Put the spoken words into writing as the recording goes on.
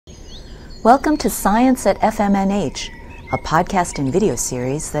Welcome to Science at FMNH, a podcast and video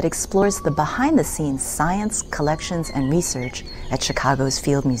series that explores the behind-the-scenes science, collections, and research at Chicago's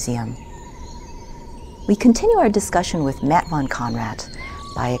Field Museum. We continue our discussion with Matt Von Konrat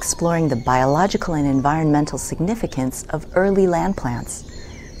by exploring the biological and environmental significance of early land plants,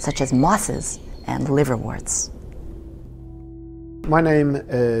 such as mosses and liverworts. My name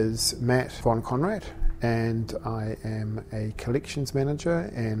is Matt Von Konrat, and I am a collections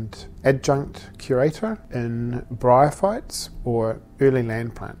manager and adjunct curator in Bryophytes, or early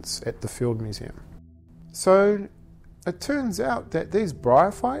land plants, at the Field Museum. So it turns out that these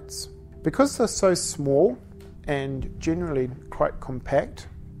Bryophytes, because they're so small and generally quite compact,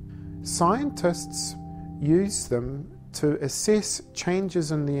 scientists use them to assess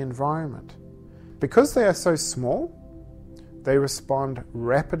changes in the environment. Because they are so small, they respond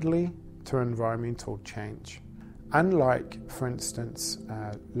rapidly to environmental change. Unlike, for instance,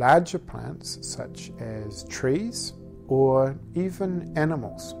 larger plants such as trees or even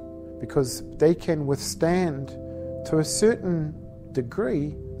animals, because they can withstand, to a certain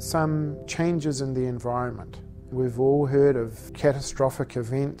degree, some changes in the environment. We've all heard of catastrophic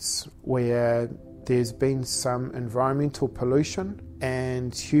events where there's been some environmental pollution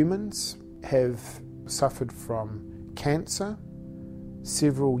and humans have suffered from cancer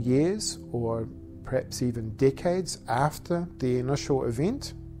several years or perhaps even decades after the initial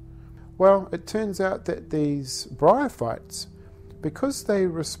event. Well, it turns out that these bryophytes, because they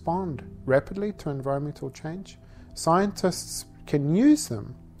respond rapidly to environmental change, scientists can use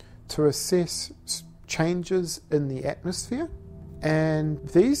them to assess changes in the atmosphere. And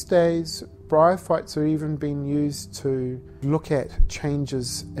these days, bryophytes are even being used to look at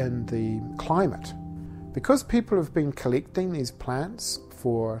changes in the climate. Because people have been collecting these plants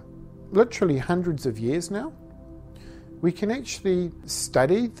for literally hundreds of years now, we can actually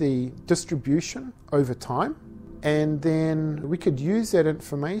study the distribution over time, and then we could use that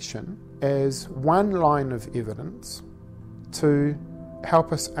information as one line of evidence to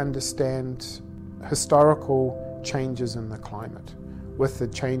help us understand historical changes in the climate with the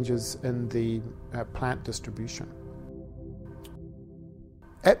changes in the plant distribution.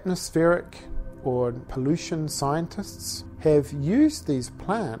 Atmospheric or pollution scientists have used these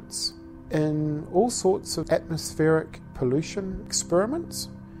plants in all sorts of atmospheric pollution experiments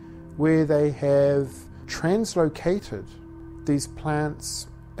where they have translocated these plants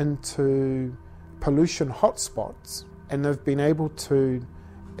into pollution hotspots, and they've been able to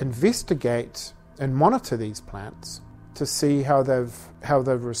investigate and monitor these plants to see how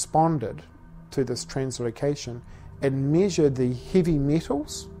they've responded to this translocation and measure the heavy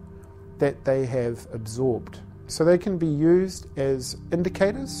metals that they have absorbed. So they can be used as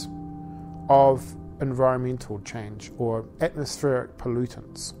indicators of environmental change or atmospheric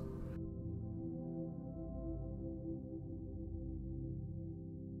pollutants.